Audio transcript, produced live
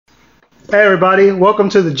Hey everybody, welcome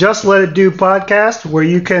to the Just Let It Do podcast, where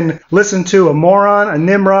you can listen to a moron, a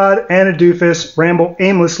Nimrod, and a doofus ramble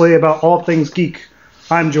aimlessly about all things geek.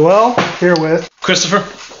 I'm Joel, here with Christopher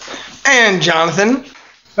and Jonathan.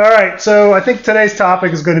 Alright, so I think today's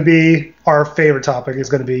topic is going to be, our favorite topic is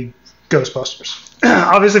going to be Ghostbusters.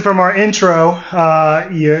 Obviously from our intro,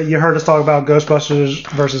 you heard us talk about Ghostbusters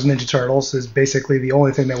versus Ninja Turtles is basically the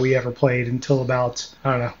only thing that we ever played until about,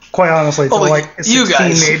 I don't know, quite honestly, until like 16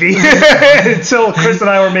 maybe. Until Chris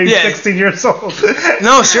and I were maybe 16 years old.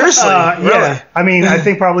 No, seriously. Really? Yeah. I mean, I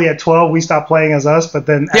think probably at 12 we stopped playing as us, but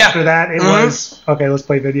then after that it was, okay, let's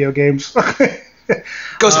play video games.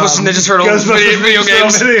 Ghostbusters, Ninja Turtles, video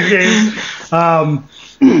games.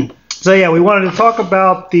 So yeah, we wanted to talk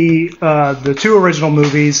about the two original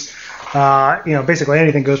movies. Basically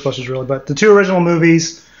anything Ghostbusters really, but the two original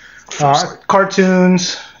movies,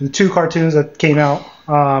 cartoons, the two cartoons that came out,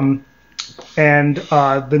 and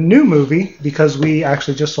the new movie because we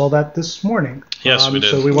actually just saw that this morning. Yes, we did.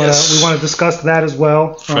 So we want to discuss that as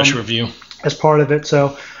well. Fresh review as part of it.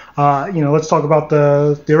 So let's talk about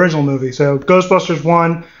the original movie. So Ghostbusters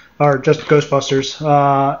 1. Or just Ghostbusters.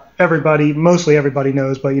 Mostly everybody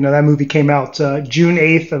knows, but that movie came out June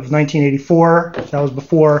 8th of 1984. That was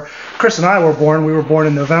before Chris and I were born. We were born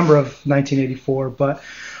in November of 1984, but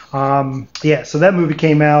so that movie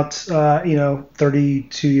came out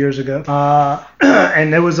 32 years ago.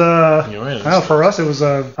 And it was for us it was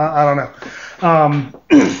I don't know.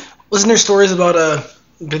 Wasn't there stories about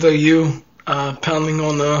video you pounding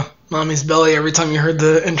on the mommy's belly every time you heard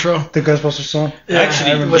the intro? The Ghostbusters song? Yeah,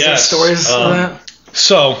 actually, was there stories of that?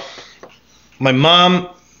 So, my mom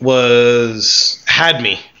had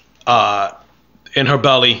me in her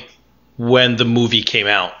belly when the movie came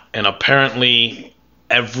out. And apparently,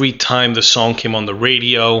 every time the song came on the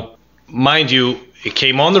radio, mind you, it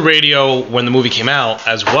came on the radio when the movie came out,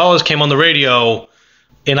 as well as came on the radio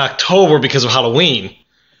in October because of Halloween.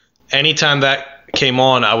 Anytime that came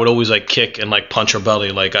on, I would always kick and punch her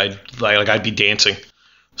belly like I'd be dancing.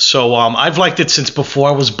 So I've liked it since before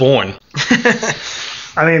I was born.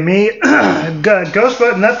 I mean,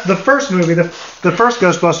 Ghostbusters. The first movie, the first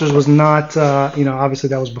Ghostbusters was not. Obviously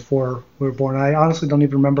that was before we were born. I honestly don't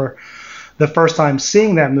even remember the first time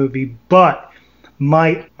seeing that movie. But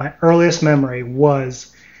my earliest memory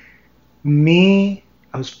was me.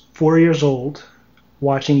 I was 4 years old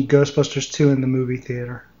watching Ghostbusters 2 in the movie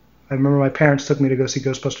theater. I remember my parents took me to go see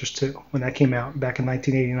Ghostbusters 2 when that came out back in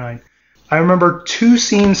 1989. I remember two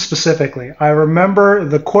scenes specifically. I remember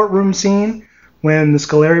the courtroom scene when the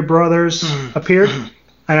Scoleri brothers appeared.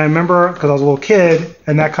 And I remember, because I was a little kid,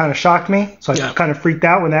 and that kind of shocked me. So I kind of freaked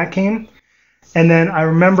out when that came. And then I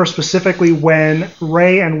remember specifically when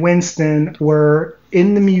Ray and Winston were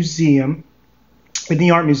in the museum, in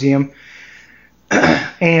the art museum,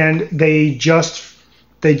 and they just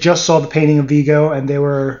saw the painting of Vigo, and they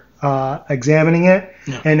were examining it,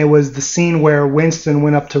 and it was the scene where Winston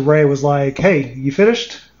went up to Ray, was like, "Hey, you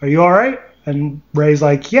finished? Are you all right?" And Ray's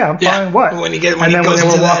like, "Yeah, I'm fine." What? When they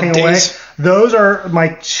were walking away, those are my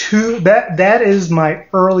two. That is my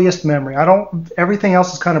earliest memory. Everything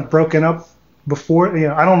else is kind of broken up before.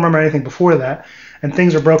 I don't remember anything before that, and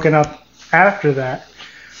things are broken up after that.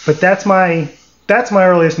 But that's my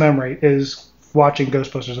earliest memory is watching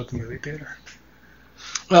Ghostbusters at the movie theater.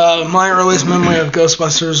 My earliest memory of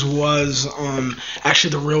Ghostbusters was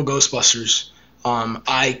actually the real Ghostbusters.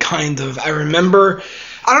 I remember,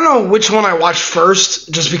 I don't know which one I watched first,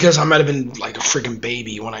 just because I might have been like a freaking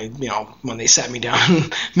baby when they sat me down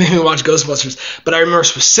and made me watch Ghostbusters. But I remember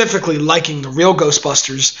specifically liking the real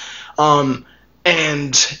Ghostbusters.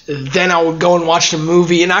 And then I would go and watch the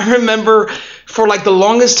movie. And I remember for the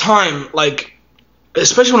longest time,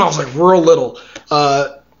 especially when I was real little,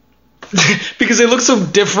 because they look so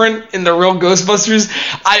different in the real Ghostbusters,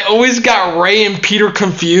 I always got Ray and Peter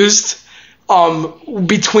confused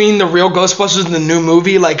between the real Ghostbusters and the new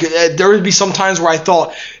movie. There would be some times where I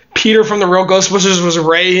thought Peter from the real Ghostbusters was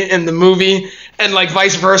Ray in the movie, and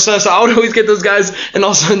vice versa. So I would always get those guys. And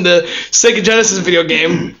also in the Sega Genesis video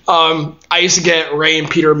game, I used to get Ray and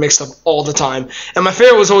Peter mixed up all the time. And my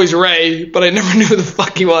favorite was always Ray, but I never knew who the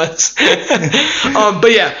fuck he was.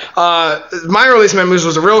 My earliest memories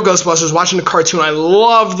was the real Ghostbusters, watching the cartoon. I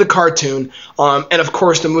loved the cartoon. And of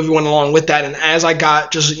course the movie went along with that. And as I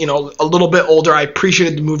got just, a little bit older, I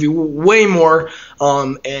appreciated the movie way more.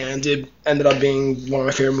 And it ended up being one of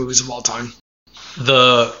my favorite movies of all time.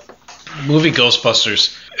 The movie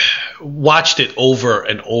Ghostbusters, watched it over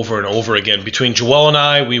and over and over again. Between Joel and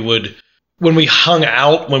I, when we hung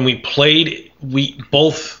out, when we played, we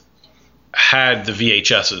both had the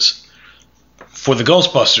VHSs. for the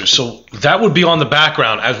Ghostbusters. So that would be on the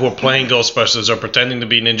background as we're playing Ghostbusters or pretending to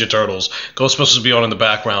be Ninja Turtles. Ghostbusters would be on in the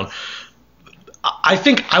background. I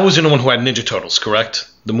think I was the only one who had Ninja Turtles, correct?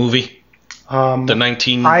 The movie? The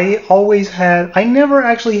 19... I never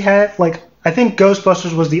actually had, like, I think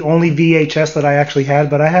Ghostbusters was the only VHS that I actually had,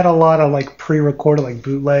 but I had a lot of, like, pre-recorded, like,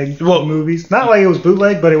 bootleg movies. Not like it was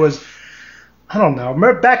bootleg, but it was... I don't know.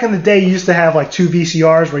 Remember back in the day, you used to have like 2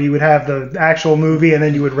 VCRs where you would have the actual movie and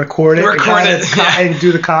then you would record it, and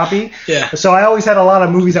do the copy. Yeah. So I always had a lot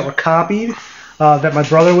of movies that were copied that my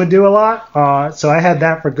brother would do a lot. So I had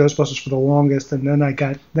that for Ghostbusters for the longest, and then I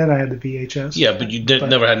had the VHS. Yeah, but you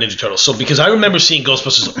never had Ninja Turtles. So because I remember seeing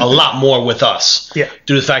Ghostbusters a lot more with us. Yeah.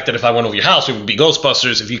 Due to the fact that if I went over your house, it would be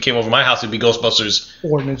Ghostbusters. If you came over my house, it would be Ghostbusters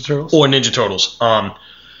Or Ninja Turtles.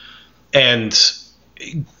 And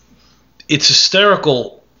it's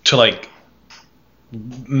hysterical to like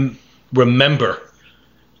remember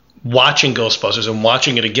watching Ghostbusters and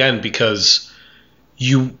watching it again because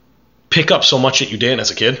you pick up so much that you didn't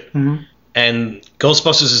as a kid. Mm-hmm. And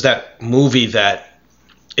Ghostbusters is that movie that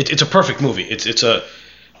it's a perfect movie. It's a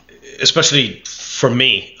especially for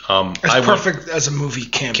me. As perfect as a movie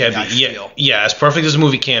can be. I feel. Yeah, as perfect as a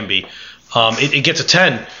movie can be. It gets a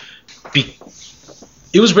 10.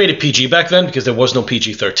 It was rated PG back then because there was no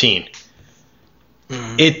PG-13.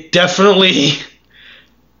 It definitely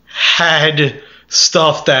had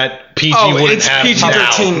stuff that PG wouldn't have it's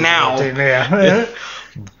PG-13 now. Yeah.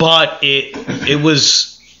 But it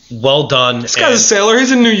was well done. This guy's a sailor.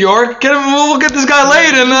 He's in New York. We'll get this guy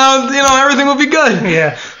laid, and everything will be good.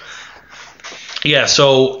 Yeah. Yeah.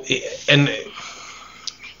 So and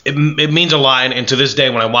it means a lot. And to this day,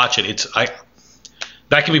 when I watch it,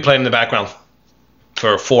 that can be played in the background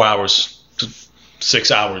for 4 hours.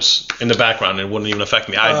 6 hours in the background, and it wouldn't even affect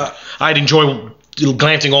me. I'd enjoy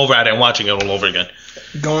glancing over at it and watching it all over again.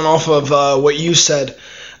 Going off of what you said,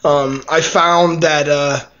 I found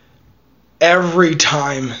that every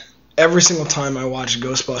single time I watch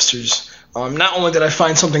Ghostbusters, not only did I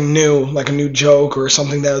find something new, like a new joke or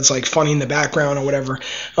something that's like funny in the background or whatever,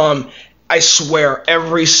 I swear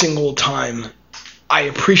every single time I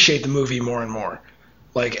appreciate the movie more and more.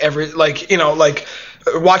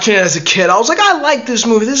 Watching it as a kid, I was like, I like this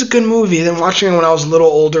movie. This is a good movie. And then watching it when I was a little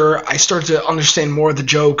older, I started to understand more of the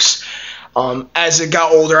jokes. As it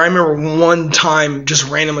got older, I remember one time, just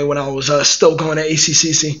randomly when I was still going to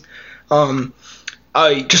ACCC,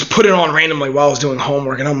 I just put it on randomly while I was doing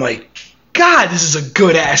homework, and I'm like, God, this is a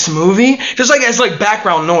good-ass movie. Just like as like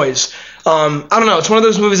background noise. I don't know. It's one of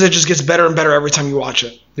those movies that just gets better and better every time you watch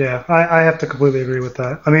it. Yeah, I have to completely agree with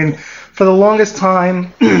that. I mean, for the longest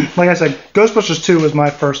time, like I said, Ghostbusters 2 was my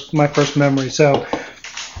first memory. So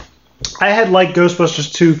I had liked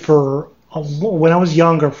Ghostbusters 2 when I was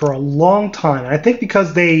younger for a long time. I think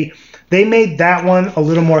because they made that one a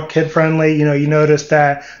little more kid-friendly. You noticed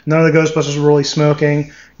that none of the Ghostbusters were really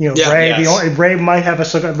smoking. Ray might have a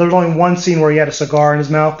cigar. There's only one scene where he had a cigar in his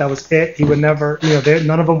mouth. That was it. He would never,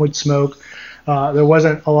 none of them would smoke. There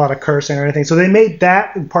wasn't a lot of cursing or anything. So they made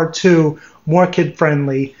that part 2 more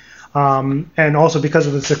kid-friendly. And also because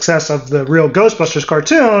of the success of the real Ghostbusters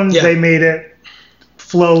cartoon, they made it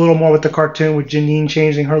flow a little more with the cartoon, with Janine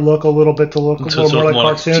changing her look a little bit to look a little more like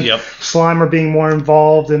cartoon. Yep. Slimer being more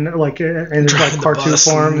involved in like cartoon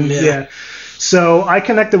form. Yeah. So I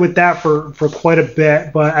connected with that for quite a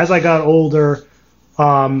bit, but as I got older,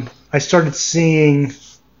 I started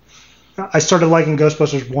liking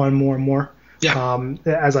Ghostbusters 1 more and more. Yeah.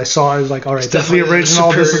 As I saw, I was like, all right, this is the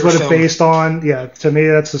original. This is what it's based on. Yeah, to me,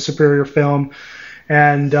 that's the superior film.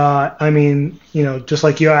 And I mean, just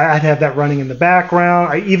like you, I'd have that running in the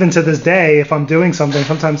background. Even to this day, if I'm doing something,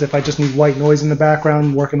 sometimes if I just need white noise in the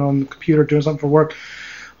background, working on the computer, doing something for work,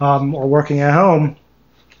 or working at home,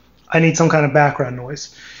 I need some kind of background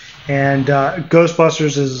noise. And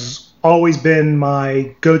Ghostbusters has always been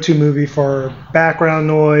my go-to movie for background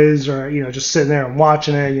noise, or just sitting there and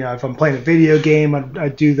watching it. If I'm playing a video game, I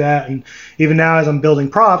do that. And even now, as I'm building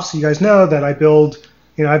props, you guys know that I build.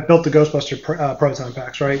 I've built the Ghostbuster proton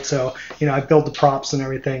packs, right? So I built the props and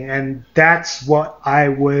everything, and that's what I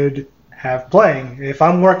would have playing if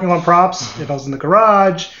I'm working on props. If I was in the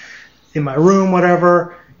garage, in my room,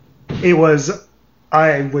 whatever,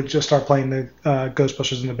 I would just start playing the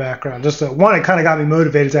Ghostbusters in the background. Just it kind of got me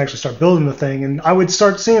motivated to actually start building the thing, and I would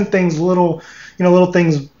start seeing things, little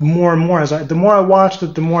things more and more. The more I watched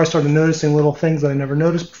it, the more I started noticing little things that I never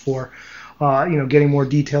noticed before. Getting more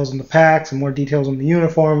details in the packs and more details on the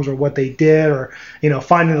uniforms or what they did, or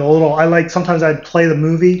finding the little. Sometimes I'd play the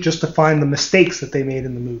movie just to find the mistakes that they made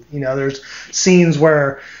in the movie. There's scenes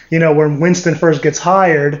where when Winston first gets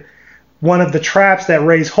hired. one of the traps that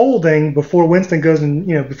Ray's holding before Winston goes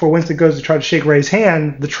to try to shake Ray's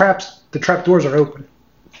hand, the trap doors are open.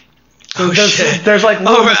 So there's like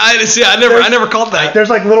I never caught that. There's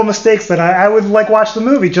like little mistakes that I would like watch the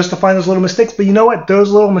movie just to find those little mistakes. But you know what?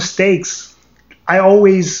 Those little mistakes, I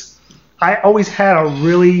always had a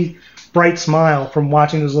really bright smile from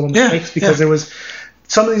watching those little mistakes because it was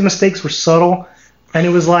some of these mistakes were subtle, and it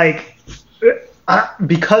was like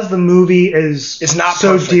because the movie is not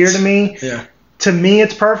so perfect. Dear to me. Yeah. To me,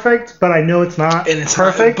 it's perfect, but I know it's not and it's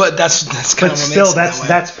perfect. But that's kind of what makes it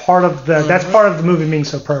that's part of the movie being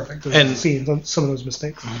so perfect. And seeing some of those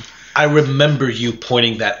mistakes. I remember you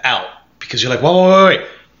pointing that out because you're like, wait,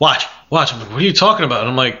 watch. I'm like, what are you talking about? And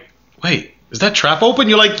I'm like, wait, is that trap open?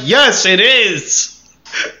 You're like, yes, it is,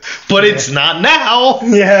 but it's not now.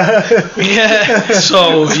 Yeah.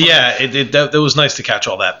 So that was nice to catch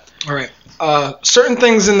all that. All right. Certain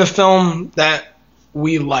things in the film that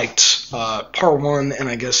we liked, part 1 and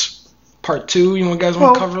I guess part 2. You guys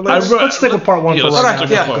want to cover this? Let's stick with part 1 for right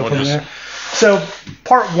now. So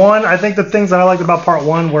part 1, I think the things that I liked about part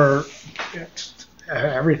 1 were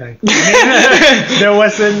everything. There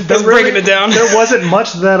wasn't. Breaking it down. There wasn't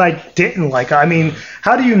much that I didn't like. I mean,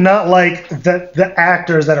 how do you not like the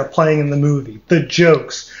actors that are playing in the movie, the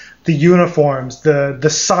jokes, the uniforms, the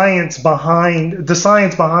science behind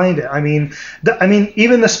it. I mean,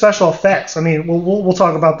 even the special effects. I mean, we'll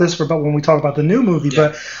talk about this when we talk about the new movie.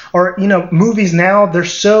 Yeah. Movies now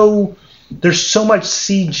there's so much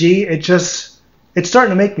CG. It's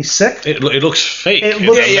starting to make me sick. It looks fake. It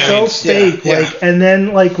looks so fake. And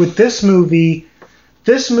then with this movie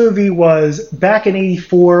was back in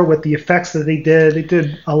 '84 with the effects that they did. They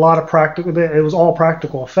did a lot of practical. It was all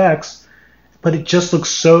practical effects. But it just looks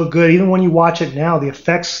so good. Even when you watch it now, the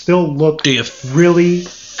effects still look really good.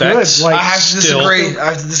 I have to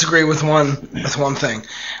disagree with one thing.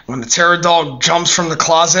 When the terror dog jumps from the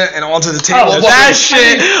closet and onto the table, that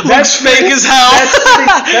shit looks fake as hell.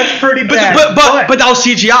 That's pretty bad. But that was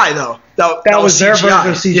CGI though. That was their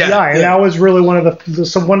version of CGI, and that was really one of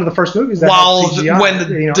the first movies that had CGI. When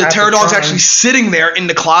the terror dog's actually sitting there in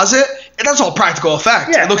the closet, and that's all practical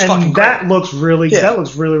effect. Yeah, it looks fucking great. That looks really,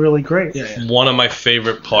 really great. Yeah. One of my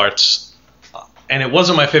favorite parts, and it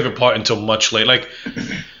wasn't my favorite part until much later. Like,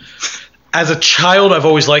 as a child, I've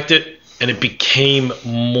always liked it, and it became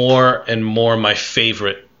more and more my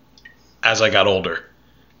favorite as I got older,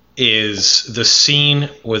 is the scene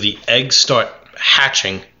where the eggs start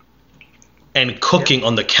hatching and cooking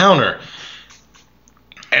on the counter.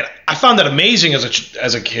 And I found that amazing as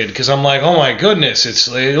a kid because I'm like, oh my goodness, it's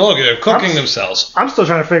like, look, they're cooking themselves. I'm still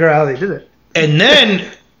trying to figure out how they did it. And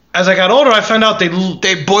then as I got older, I found out they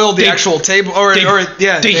boiled the actual table,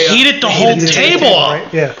 they heated the whole table up.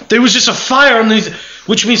 Right? Yeah, there was just a fire underneath,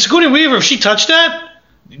 which means Sigourney Weaver, if she touched that,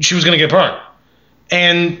 she was gonna get burned.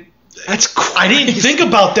 And that's crazy. I didn't think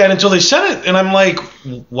about that until they said it, and I'm like,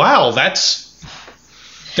 wow, that.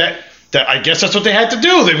 I guess that's what they had to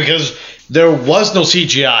do because there was no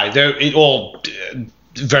CGI. Very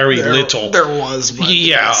little. There was, but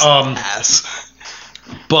ass.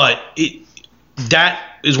 But that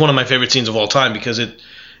is one of my favorite scenes of all time because it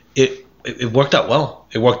worked out well.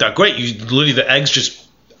 It worked out great. The eggs just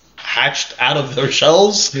hatched out of their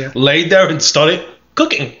shells, laid there, and started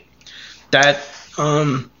cooking.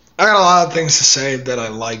 I got a lot of things to say that I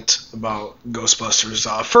liked about Ghostbusters.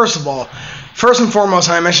 First and foremost,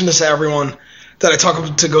 and I mentioned this to everyone that I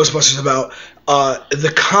talk to Ghostbusters about,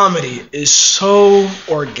 the comedy is so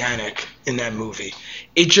organic in that movie.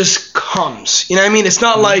 It just comes. You know what I mean? It's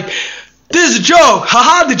not like, this is a joke.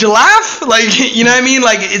 Haha, did you laugh? Like, you know what I mean?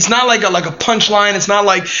 Like, it's not like a punchline. It's not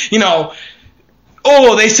like,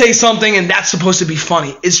 they say something and that's supposed to be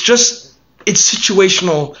funny. It's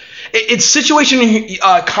situational. It's situation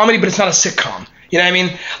comedy, but it's not a sitcom. You know what I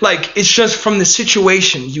mean? Like, it's just from the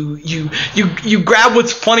situation. You grab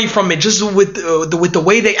what's funny from it, just with the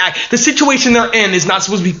way they act. The situation they're in is not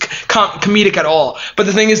supposed to be comedic at all. But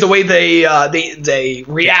the thing is, the way they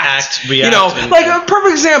react. Like a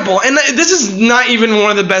perfect example. And this is not even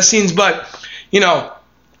one of the best scenes, but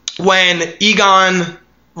when Egon,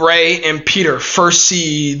 Ray, and Peter first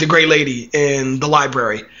see the Gray Lady in the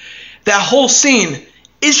library, that whole scene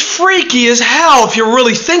is freaky as hell if you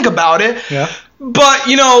really think about it. Yeah. But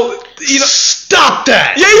stop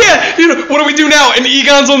that. Yeah. What do we do now? And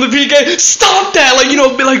Egon's on the PK. Stop that.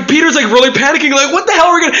 Like Peter's like really panicking. Like, what the hell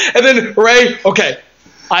are we gonna? And then Ray, okay,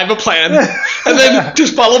 I have a plan. And then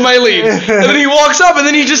just follow my lead. And then he walks up and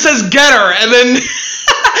then he just says, "Get her." And then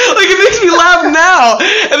like it makes me laugh now.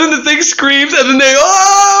 And then the thing screams and then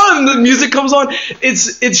and the music comes on.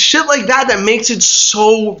 It's shit like that makes it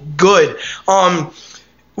so good.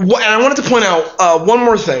 and I wanted to point out one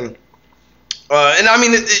more thing. And I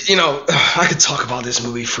mean, I could talk about this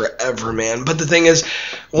movie forever, man. But the thing is,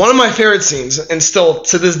 one of my favorite scenes, and still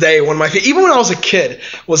to this day, even when I was a kid,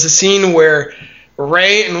 was the scene where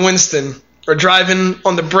Ray and Winston are driving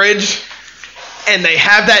on the bridge, and they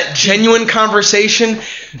have that genuine conversation.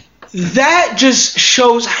 That just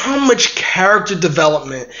shows how much character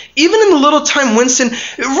development. Even in the little time Winston,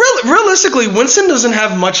 realistically, Winston doesn't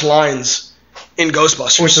have much lines in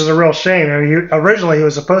Ghostbusters, which is a real shame. I mean, originally he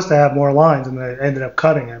was supposed to have more lines, and they ended up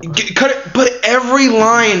cutting him. But every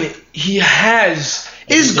line he has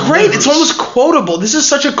is great. It's almost quotable. This is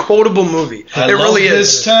such a quotable movie. I love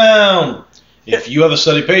this town. If you have a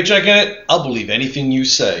steady paycheck in it, I'll believe anything you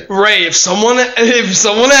say. Ray, if someone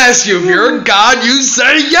asks you if you're a god, you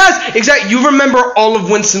say yes. Exactly. You remember all of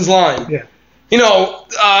Winston's line. Yeah.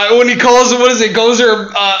 When he calls it, what is it?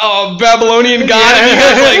 Gozer Babylonian god, and he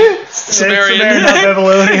goes like Sumerian, not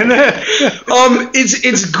Babylonian.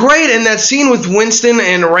 It's great, and that scene with Winston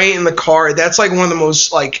and Ray in the car, that's like one of the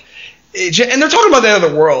most and they're talking about the end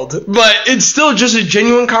of the world, but it's still just a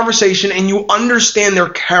genuine conversation, and you understand their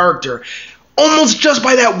character almost just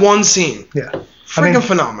by that one scene. Yeah. Freaking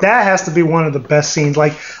phenomenal. That has to be one of the best scenes.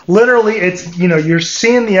 Like, literally, it's, you're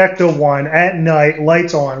seeing the Ecto-1 at night,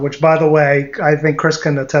 lights on, which, by the way, I think Chris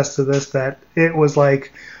can attest to this, that it was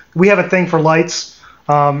like, we have a thing for lights,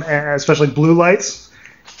 especially blue lights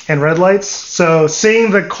and red lights. So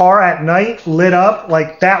seeing the car at night lit up,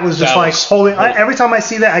 like, that was just holy. Every time I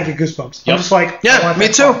see that, I get goosebumps. Yep. I'm just like, yeah, I want me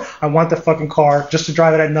that too. car. I want the fucking car just to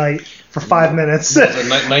drive it at night for 5 minutes.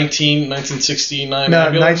 1969 No,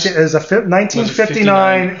 ambulance? it was a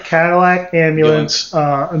 1959 Cadillac ambulance,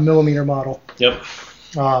 a millimeter model. Yep.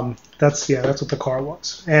 That's what the car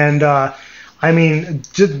was. And I mean,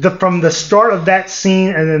 from the start of that scene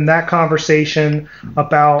and then that conversation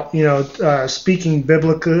about speaking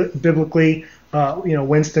biblically,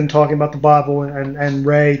 Winston talking about the Bible and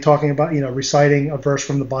Ray talking about reciting a verse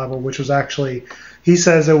from the Bible, which was actually, he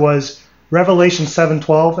says it was Revelation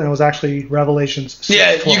 7:12, and it was actually Revelation 6:12.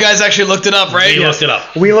 Yeah, you guys actually looked it up, right? We looked it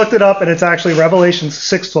up. We looked it up, and it's actually Revelation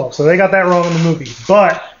 6:12. So they got that wrong in the movie.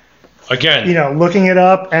 But again, looking it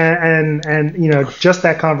up and just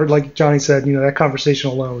that like Johnny said, that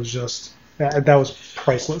conversation alone was just that was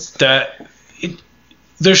priceless.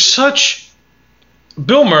 There's such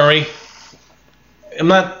Bill Murray.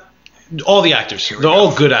 All the actors. They're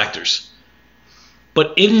all good actors,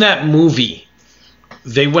 but in that movie,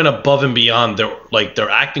 they went above and beyond their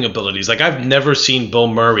acting abilities. Like, I've never seen Bill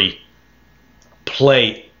Murray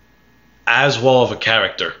play as well of a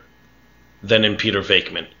character than in Peter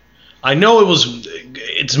Venkman. I know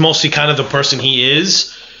it's mostly kind of the person he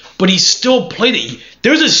is, but he still played it.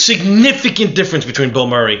 There's a significant difference between Bill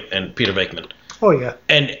Murray and Peter Venkman. Oh yeah.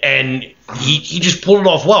 And he just pulled it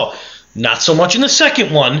off well. Not so much in the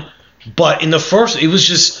second one, but in the first, it was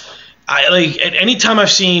just at any time I've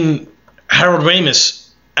seen Harold Ramis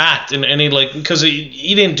act in any because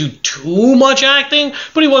he didn't do too much acting,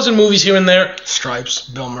 but he was in movies here and there. Stripes,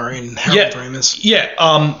 Bill Murray, and Harold Ramis.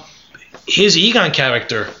 Yeah. His Egon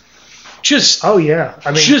character, just oh yeah,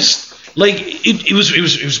 I mean, just it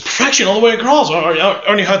was perfection all the way across.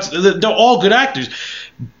 Ernie Hudson, they're all good actors,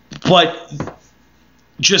 but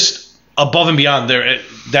just above and beyond.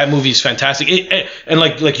 That movie is fantastic. And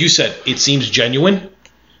like you said, it seems genuine.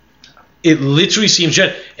 It literally seems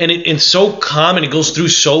and it's so calm, and it goes through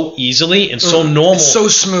so easily and so normal. It's so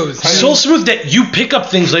smooth. So smooth that you pick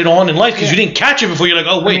up things later on in life because you didn't catch it before. You're like,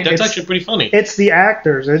 oh wait, that's actually pretty funny. It's the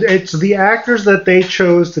actors. It's the actors that they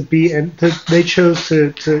chose to be, and they chose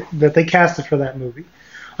to that they casted for that movie.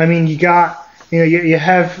 I mean, you got you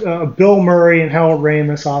have Bill Murray and Harold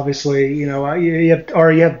Ramis, obviously. You have Dan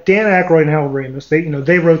Aykroyd and Harold Ramis.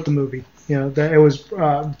 They wrote the movie. That it was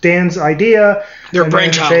Dan's idea. Their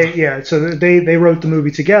brainchild. So they wrote the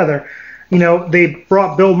movie together. They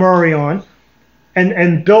brought Bill Murray on,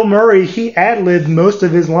 and Bill Murray, he ad-libbed most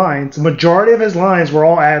of his lines. The majority of his lines were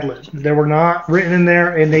all ad-libbed. They were not written in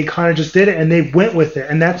there, and they kind of just did it, and they went with it.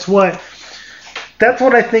 And that's what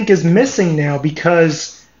I think is missing now,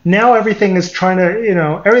 because now everything is trying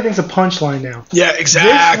to, everything's a punchline now. Yeah,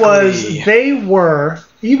 exactly. They were,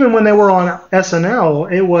 even when they were on SNL,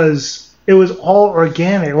 it was all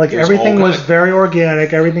organic. Like, everything was very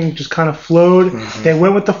organic. Everything just kind of flowed. Mm-hmm. They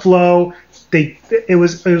went with the flow. It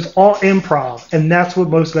was all improv, and that's what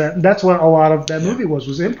that's what a lot of that movie was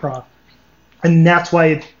improv, and that's why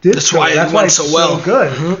it did. That's why it went so well. So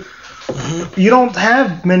good. Mm-hmm. Mm-hmm. You don't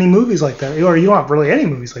have many movies like that, or you don't have really any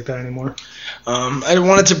movies like that anymore. I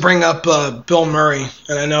wanted to bring up Bill Murray,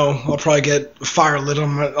 and I know I'll probably get fire lit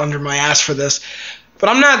under my ass for this. But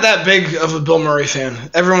I'm not that big of a Bill Murray fan.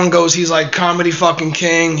 Everyone goes, he's like comedy fucking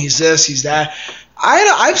king. He's this, he's that.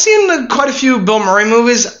 I've seen quite a few Bill Murray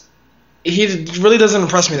movies. He really doesn't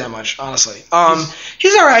impress me that much, honestly.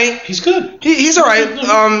 He's all right. He's good. He's all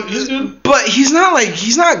right. He's good. But he's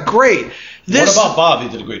not great. What About Bob? He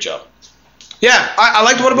did a great job. Yeah, I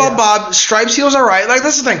liked What About Bob. Stripes, he was all right. Like,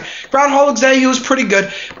 that's the thing. Groundhog's Day, he was pretty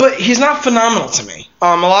good. But he's not phenomenal to me.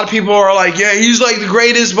 A lot of people are like, yeah, he's like the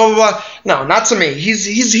greatest, blah, blah, blah. No, not to me.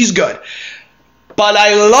 He's good. But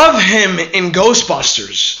I love him in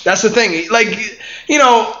Ghostbusters. That's the thing. Like, you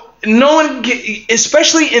know, no one,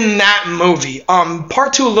 especially in that movie.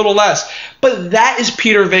 Part 2 a little less. But that is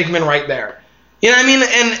Peter Venkman right there. You know what I mean?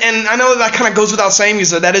 And I know that kind of goes without saying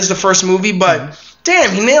because that is the first movie, but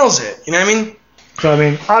damn, he nails it. You know what I mean? So, I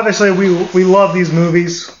mean, obviously we love these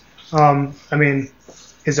movies. I mean,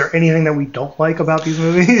 is there anything that we don't like about these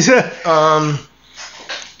movies?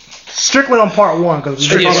 Strictly on part 1, because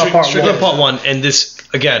strictly on part 1. And this,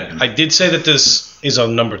 again, I did say that this is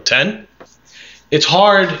on number 10. It's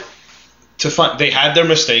hard to find. They had their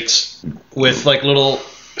mistakes with like little.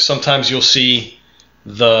 Sometimes you'll see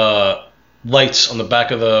the lights on the back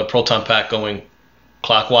of the proton pack going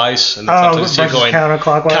clockwise, and sometimes they're going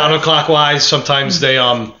counterclockwise. Sometimes they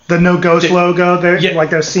the no ghost logo. Like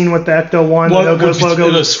they're seen with the Ecto one. The no ghost logo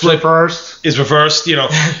is reversed. Is reversed. You know,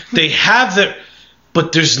 they have the,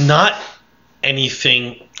 but there's not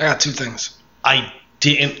anything. I got 2 things I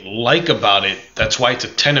didn't like about it. That's why it's a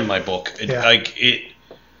 10 in my book.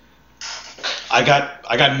 I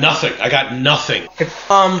got nothing. I got nothing.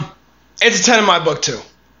 It's a 10 in my book too.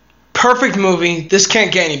 Perfect movie. This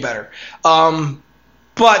can't get any better.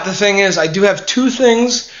 But the thing is, I do have 2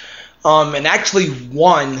 things, and actually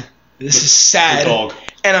 1. This is sad,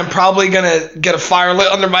 and I'm probably gonna get a fire lit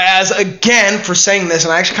under my ass again for saying this.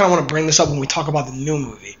 And I actually kind of want to bring this up when we talk about the new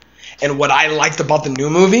movie and what I liked about the new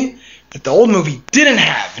movie that the old movie didn't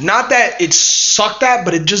have. Not that it sucked at,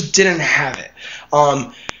 but it just didn't have it.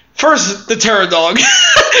 First, the terror dog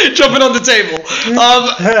jumping on the table.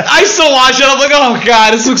 I still watch it. I'm like, oh,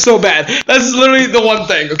 God, this looks so bad. That's literally the one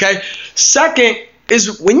thing, okay? Second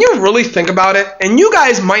is when you really think about it, and you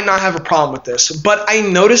guys might not have a problem with this, but I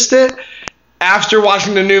noticed it after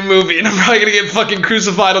watching the new movie, and I'm probably going to get fucking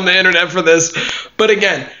crucified on the internet for this. But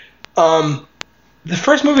again, the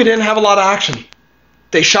first movie didn't have a lot of action.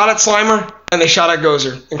 They shot at Slimer, and they shot at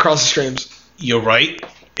Gozer in Cross the Streams. You're right.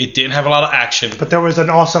 It didn't have a lot of action. But there was an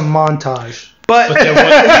awesome montage. But there was.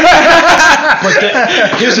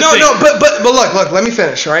 Here's the thing. But look, let me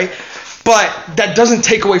finish, all right? But that doesn't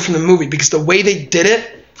take away from the movie because the way they did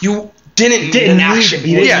it, you didn't need an action.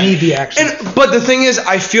 You didn't need the action. But the thing is,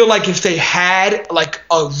 I feel like if they had like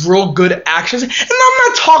a real good action, and I'm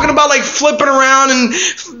not talking about like flipping around and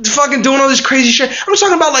fucking doing all this crazy shit. I'm just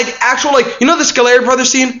talking about like actual, like, you know the Scaleri Brothers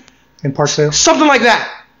scene? In part 2? Something like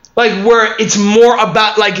that. Like, where it's more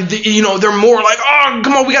about, like, they're more like, oh,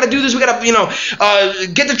 come on, we got to do this. We got to,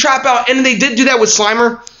 get the trap out. And they did do that with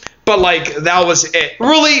Slimer. But, like, that was it.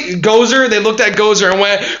 Really, Gozer, they looked at Gozer and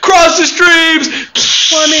went, cross the streams.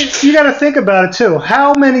 Well, I mean, you got to think about it, too.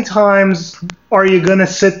 How many times are you going to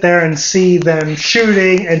sit there and see them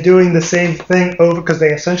shooting and doing the same thing over? Because they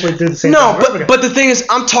essentially did the same thing over again. But the thing is,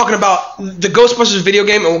 I'm talking about the Ghostbusters video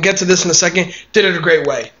game, and we'll get to this in a second, did it a great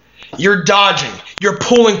way. You're dodging. You're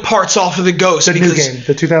pulling parts off of the ghost. The new game,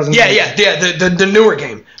 the 2000. Yeah, the newer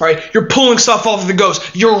game. Right? You're pulling stuff off of the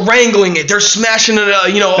ghost. You're wrangling it. They're smashing it,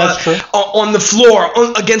 on the floor,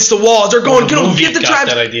 against the walls. They're going, get the trap.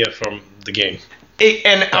 Got that idea from the game.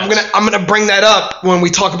 I'm gonna bring that up when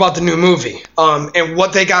we talk about the new movie, and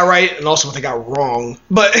what they got right, and also what they got wrong.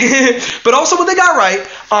 But also what they got right.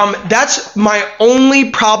 That's my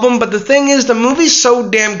only problem. But the thing is, the movie's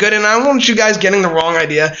so damn good, and I don't want you guys getting the wrong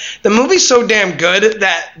idea. The movie's so damn good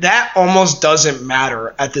that almost doesn't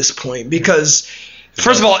matter at this point because,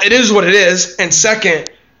 first of all, it is what it is, and second,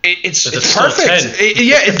 it's perfect.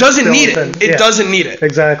 It doesn't need it. It doesn't need it.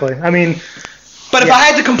 Exactly. I mean. But if I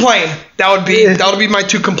had to complain, that would be my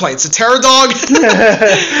 2 complaints: the terror dog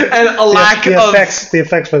and a lack of the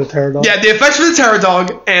effects for the terror dog. Yeah, the effects for the terror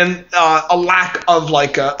dog and a lack of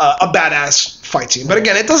like a badass fight scene. But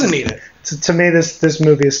again, it doesn't need it. To me, this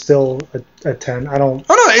movie is still a 10. I don't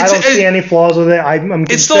see any flaws with it.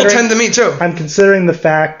 It's still a 10 to me too. I'm considering the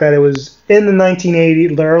fact that it was in the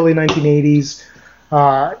early 1980s.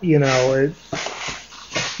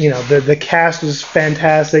 The cast was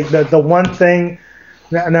fantastic. The one thing,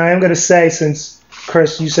 now I'm going to say, since,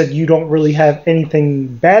 Chris, you said you don't really have anything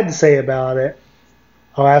bad to say about it,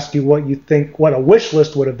 I'll ask you what you think, what a wish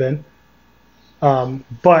list would have been.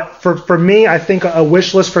 But for me, I think a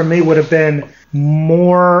wish list for me would have been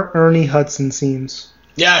more Ernie Hudson scenes.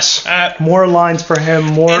 Yes. More lines for him.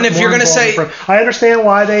 More. And if more you're gonna say, I understand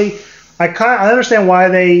why they. I understand why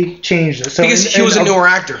they changed it. So because he was a newer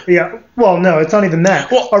actor. Yeah. Well, no, it's not even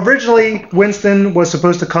that. Well, originally, Winston was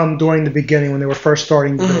supposed to come during the beginning when they were first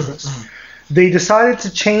starting the business. They decided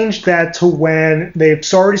to change that to when they've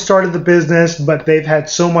already started the business, but they've had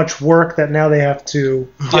so much work that now they have to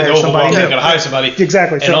hire somebody. They got to hire somebody.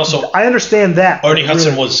 Exactly. And so also, I understand that. Ernie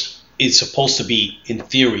Hudson is supposed to be, in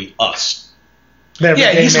theory, us.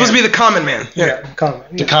 Yeah, he's supposed to be the common man. Yeah,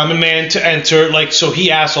 the common man to enter. Like, so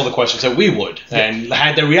he asked all the questions that we would, and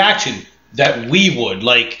had the reaction that we would,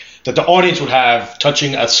 like that the audience would have,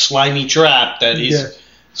 touching a slimy trap. That is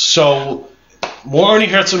so. More Ernie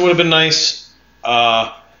Hudson would have been nice.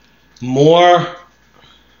 More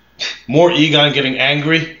Egon getting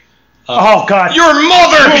angry. Oh God, your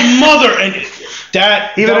mother, and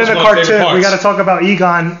that even that in the cartoon, we got to talk about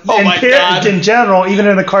Egon. In general, even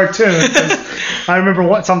in the cartoon. I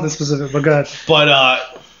remember something specific, but go ahead. But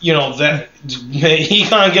that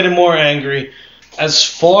Egon getting more angry. As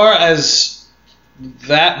far as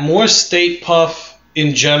that, more State Puff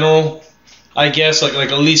in general, I guess, like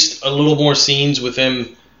at least a little more scenes with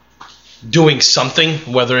him doing something,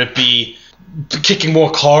 whether it be kicking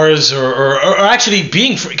more cars or actually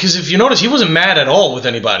being, because if you notice, he wasn't mad at all with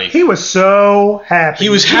anybody. He was so happy. He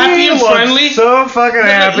was happy and friendly. So fucking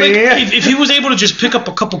happy. If he was able to just pick up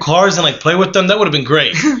a couple cars and play with them, that would have been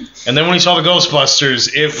great. And then when he saw the Ghostbusters,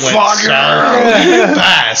 it went so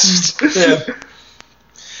fast. Yeah.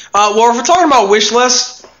 Well, if we're talking about wish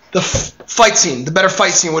list, the fight scene, the better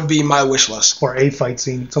fight scene would be my wish list. Or a fight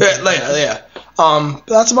scene. Yeah. But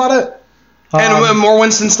that's about it. And more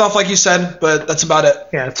Winston stuff, like you said, but that's about it.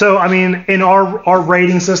 Yeah. So I mean, in our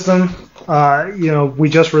rating system, we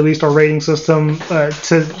just released our rating system.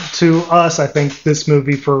 To us, I think this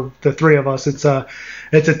movie, for the three of us, it's a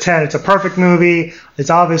 10. It's a perfect movie. It's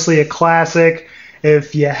obviously a classic.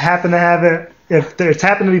 If you happen to have it, if it's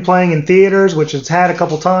happened to be playing in theaters, which it's had a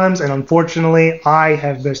couple times, and unfortunately I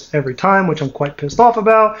have missed every time, which I'm quite pissed off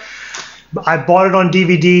about. I bought it on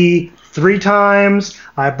DVD 3 times.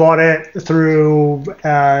 I bought it through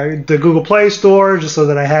the Google Play Store just so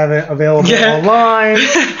that I have it available online.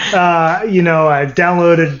 I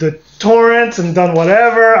downloaded the torrents and done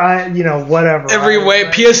whatever. Whatever. Every way.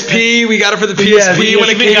 PSP. We got it for the PSP when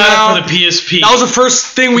it came out. It for the PSP. That was the first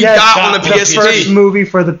thing we got on the PSP. The first movie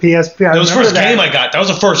for the PSP. That was the first game I got. That was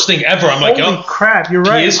the first thing ever. I'm like, holy crap! You're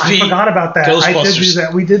right. PSP, I forgot about that. Ghostbusters. I did do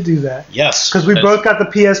that. We did do that. Yes. Because we both got the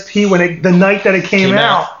PSP the night that it came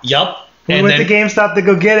out. Yep. We went to GameStop to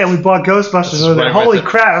go get it, and we bought Ghostbusters. Right, holy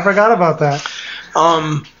crap, I forgot about that.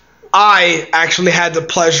 I actually had the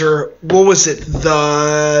pleasure, what was it,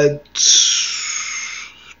 the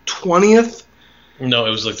 20th? No, it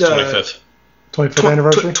was like the 25th. 25th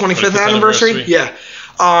anniversary? 25th anniversary? Yeah.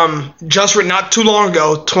 Just not too long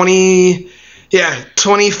ago,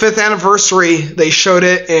 25th anniversary, they showed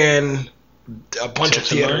it in a bunch of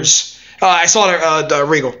theaters. I saw it at the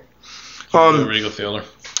Regal. The Regal Theater.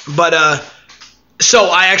 But so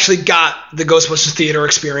I actually got the Ghostbusters theater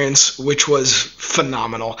experience, which was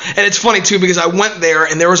phenomenal. And it's funny too because I went there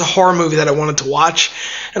and there was a horror movie that I wanted to watch,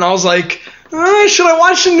 and I was like, should I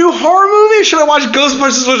watch a new horror movie? Or should I watch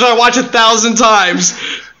Ghostbusters, which I watch 1,000 times?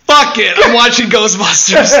 Fuck it, I'm watching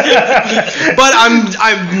Ghostbusters. But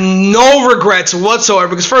I'm no regrets whatsoever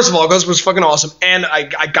because first of all, Ghostbusters was fucking awesome, and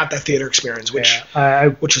I got that theater experience, which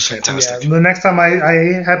was fantastic. Yeah, the next time I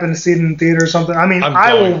happen to see it in theater or something,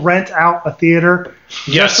 I will rent out a theater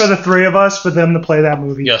just for the three of us for them to play that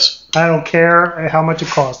movie. Yes. I don't care how much it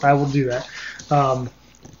costs. I will do that.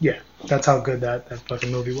 That's how good that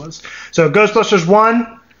fucking movie was. So Ghostbusters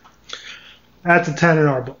 1, that's a 10 in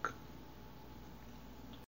our book.